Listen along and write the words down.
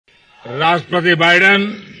राष्ट्रपति Biden,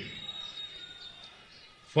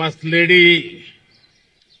 first lady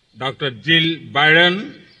doctor Jill Biden,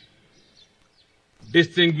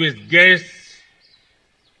 distinguished guest,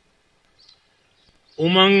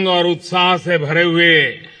 उमंग और उत्साह से भरे हुए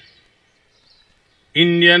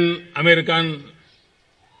इंडियन अमेरिकन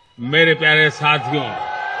मेरे प्यारे साथियों,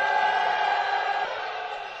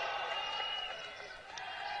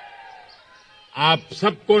 आप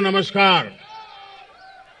सबको नमस्कार।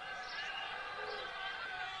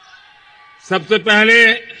 सबसे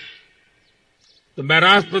पहले तो मैं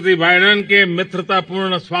राष्ट्रपति बाइडेन के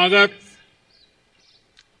मित्रतापूर्ण स्वागत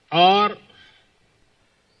और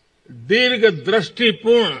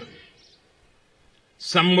दीर्घदृष्टिपूर्ण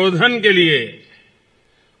संबोधन के लिए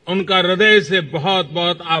उनका हृदय से बहुत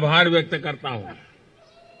बहुत आभार व्यक्त करता हूं।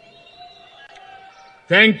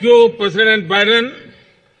 Thank you president Biden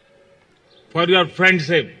for your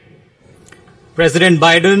friendship. President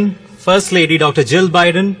Biden, First Lady Dr. Jill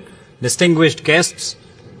Biden, distinguished guests,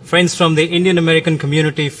 friends from the Indian American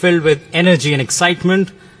community filled with energy and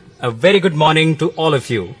excitement, a very good morning to all of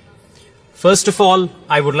you. First of all,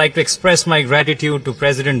 I would like to express my gratitude to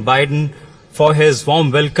President Biden for his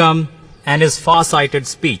warm welcome and his far-sighted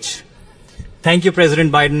speech. Thank you,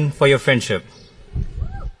 President Biden, for your friendship.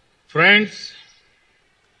 Friends,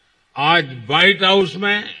 आज white house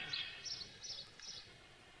में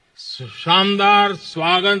शानदार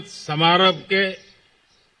स्वागत समारोह के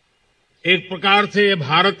एक प्रकार से ये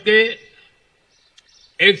भारत के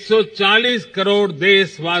 140 करोड़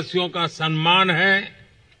देशवासियों का सम्मान है,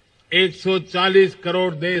 140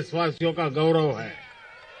 करोड़ देशवासियों का गौरव है।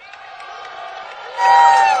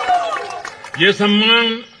 ये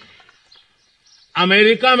सम्मान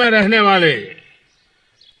अमेरिका में रहने वाले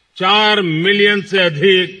 4 मिलियन से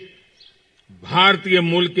अधिक भारतीय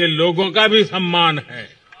मूल के लोगों का भी सम्मान है।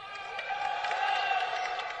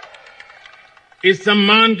 इस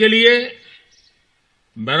सम्मान के लिए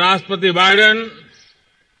मैं राष्ट्रपति बाइडेन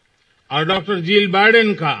और डॉक्टर जिल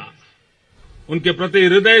बाइडेन का उनके प्रति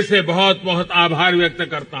हृदय से बहुत बहुत आभार व्यक्त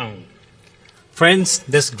करता हूं। Friends,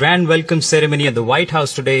 this grand welcome ceremony at the White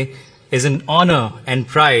House today is an honor and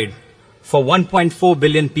pride for 1.4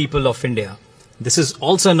 billion people of India. This is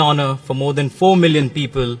also an honor for more than 4 million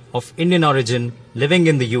people of Indian origin living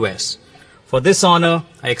in the US. For this honor,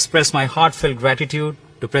 I express my heartfelt gratitude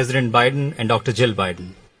to President Biden and Dr. Jill Biden.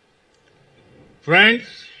 Friends,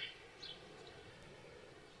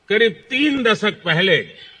 करीब 3 दशक पहले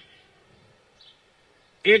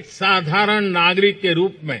एक साधारण नागरिक के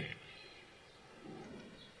रूप में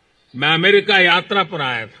मैं अमेरिका यात्रा पर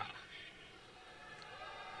आया था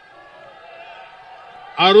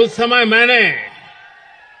और उस समय मैंने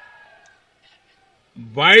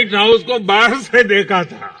व्हाइट हाउस को बाहर से देखा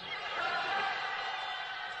था।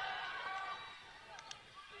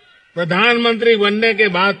 प्रधानमंत्री बनने के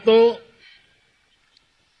बाद तो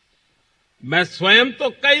मैं स्वयं तो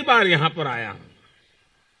कई बार यहां पर आया हूं,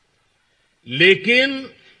 लेकिन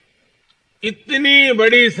इतनी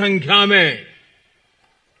बड़ी संख्या में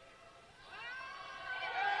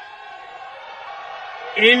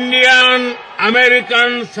इंडियन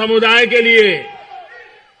अमेरिकन समुदाय के लिए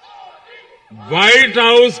व्हाइट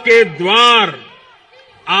हाउस के द्वार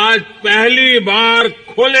आज पहली बार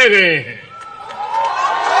खोले गए हैं।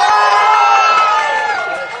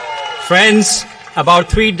 Friends, about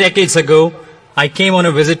 3 decades ago, I came on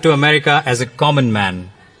a visit to America as a common man.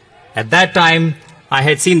 At that time, I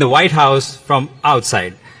had seen the White House from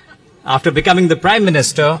outside. After becoming the Prime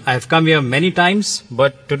Minister, I have come here many times,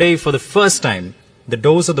 but today for the first time, the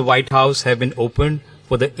doors of the White House have been opened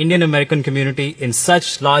for the Indian American community in such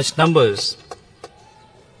large numbers.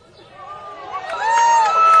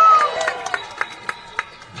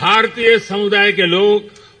 भारतीय समुदाय के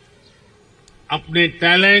लोग अपने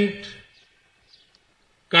talent,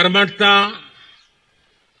 कर्मठता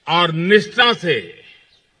और निष्ठा से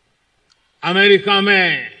America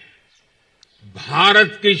में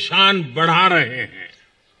भारत की शान बढ़ा रहे हैं।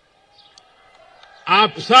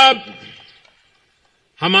 आप सब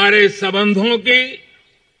हमारे संबंधों की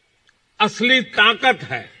असली ताकत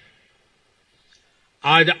है।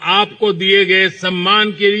 आज आपको दिए गए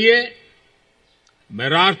सम्मान के लिए मैं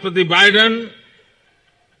राष्ट्रपति बाइडेन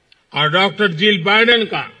और डॉक्टर जिल बाइडेन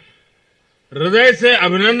का हृदय से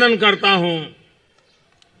अभिनंदन करता हूं।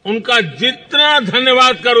 उनका जितना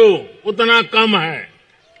धन्यवाद करूं उतना कम है।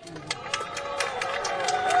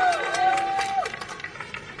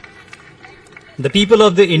 The people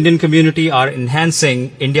of the Indian community are enhancing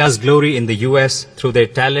India's glory in the US through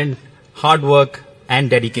their talent, hard work, and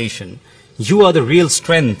dedication. You are the real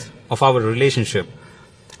strength of our relationship.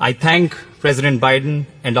 I thank President Biden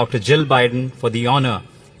and Dr. Jill Biden for the honor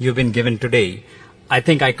you've been given today. I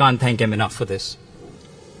think I can't thank him enough for this.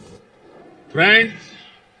 Friends,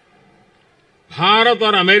 Bharat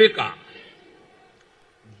और America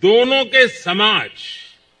दोनों के समाज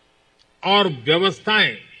और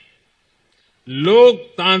व्यवस्थाएं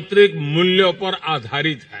लोकतांत्रिक मूल्यों पर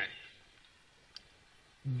आधारित है।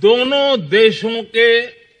 दोनों देशों के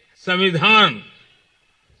संविधान,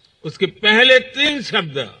 उसके पहले 3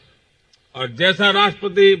 शब्द, और जैसा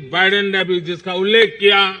राष्ट्रपति बाइडेन ने अभी जिसका उल्लेख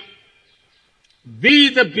किया, वी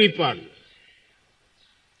द पीपल,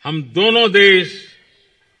 हम दोनों देश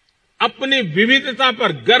अपनी विविधता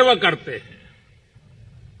पर गर्व करते हैं।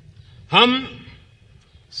 हम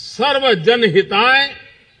सर्वजन हिताय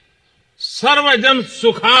सर्वजन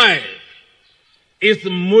सुखाय इस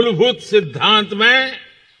मूलभूत सिद्धांत में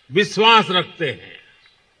विश्वास रखते हैं।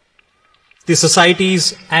 The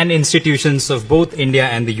societies and institutions of both India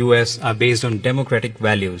and the US are based on democratic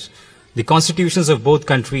values. The constitutions of both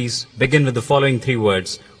countries begin with the following 3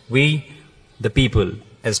 words: we, the people,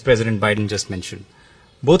 as President Biden just mentioned.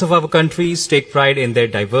 Both of our countries take pride in their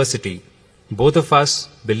diversity. Both of us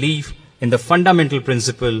believe in the fundamental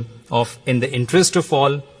principle of in the interest of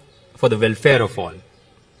all, for the welfare of all.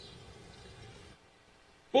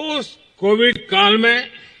 Post Covid काल में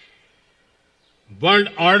world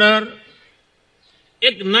order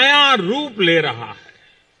एक नया रूप ले रहा है।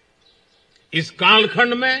 इस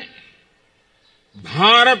कालखंड में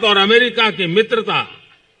भारत और अमेरिका की मित्रता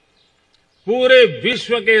पूरे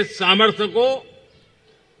विश्व के सामर्थ्य को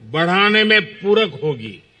बढ़ाने में पूरक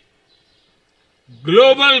होगी।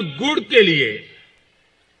 ग्लोबल गुड के लिए,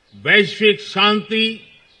 वैश्विक शांति,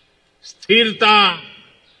 स्थिरता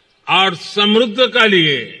और समृद्धि के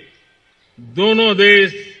लिए दोनों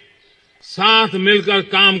देश साथ मिलकर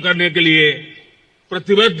काम करने के लिए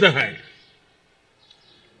प्रतिबद्ध है।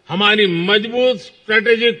 हमारी मजबूत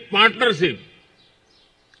स्ट्रेटेजिक पार्टनरशिप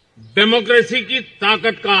डेमोक्रेसी की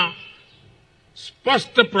ताकत का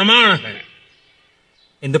स्पष्ट प्रमाण है।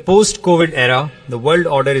 In the post-COVID era, the world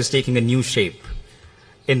order is taking a new shape.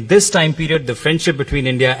 In this time period, the friendship between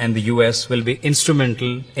India and the US will be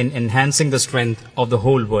instrumental in enhancing the strength of the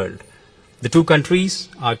whole world. The two countries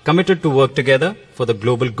are committed to work together for the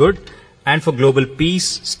global good and for global peace,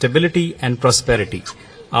 stability and prosperity.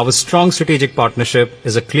 Our strong strategic partnership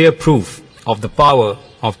is a clear proof of the power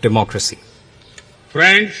of democracy.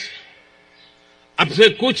 Friends, अब से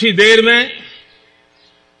कुछ ही देर में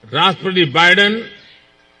राष्ट्रपति Biden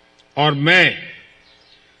और मैं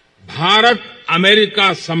Bharat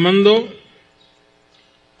America संबंधों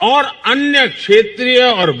और अन्य क्षेत्रीय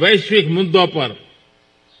और वैश्विक मुद्दों पर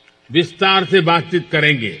विस्तार से बातचीत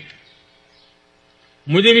करेंगे।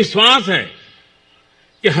 मुझे विश्वास है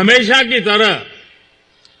कि हमेशा की तरह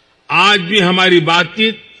आज भी हमारी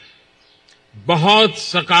बातचीत बहुत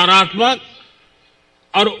सकारात्मक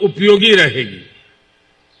और उपयोगी रहेगी।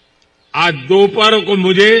 आज दोपहर को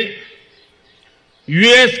मुझे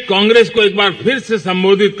यूएस कांग्रेस को एक बार फिर से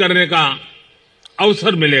संबोधित करने का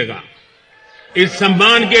अवसर मिलेगा। इस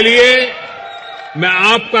सम्मान के लिए मैं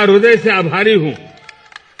आपका हृदय से आभारी हूं।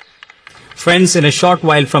 Friends, in a short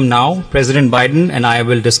while from now, President Biden and I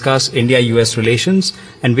will discuss India-US relations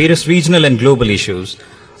and various regional and global issues.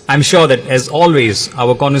 I'm sure that, as always,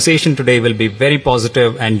 our conversation today will be very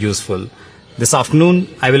positive and useful. This afternoon,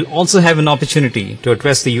 I will also have an opportunity to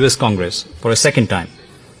address the US Congress for a second time.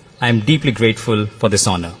 I am deeply grateful for this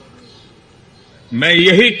honor. मैं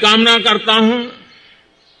यही कामना करता हूं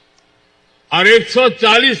और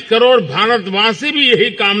 140 करोड़ भारतवासी भी यही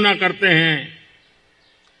कामना करते हैं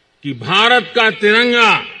कि भारत का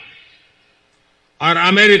तिरंगा और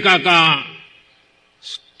अमेरिका का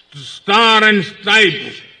स्टार एंड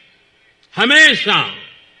स्ट्राइप्स हमेशा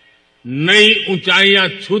नई ऊंचाइयां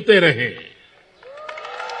छूते रहे।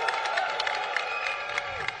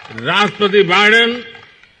 राष्ट्रपति बाइडेन,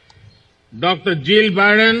 डॉक्टर जिल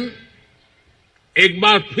बाइडेन, एक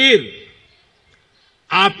बार फिर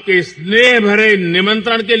आपके स्नेह भरे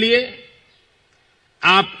निमंत्रण के लिए,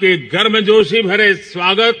 आपके गर्मजोशी भरे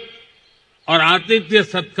स्वागत और आतिथ्य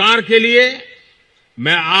सत्कार के लिए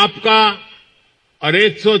मैं आपका और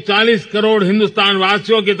 140 करोड़ हिंदुस्तान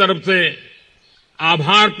वासियों की तरफ से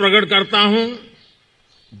आभार प्रकट करता हूं।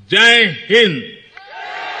 जय हिंद।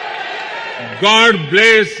 God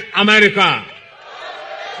bless America.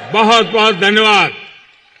 बहुत बहुत धन्यवाद।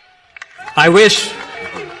 I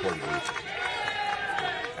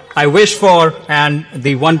wish for, and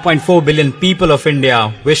the 1.4 billion people of India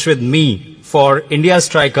wish with me, for India's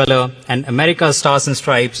tricolor and America's stars and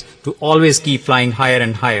stripes to always keep flying higher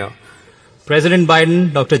and higher. President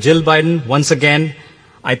Biden, Dr. Jill Biden, once again,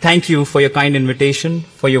 I thank you for your kind invitation,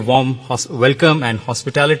 for your warm welcome and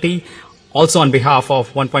hospitality. also on behalf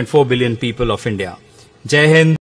of 1.4 billion people of India. Jai Hind.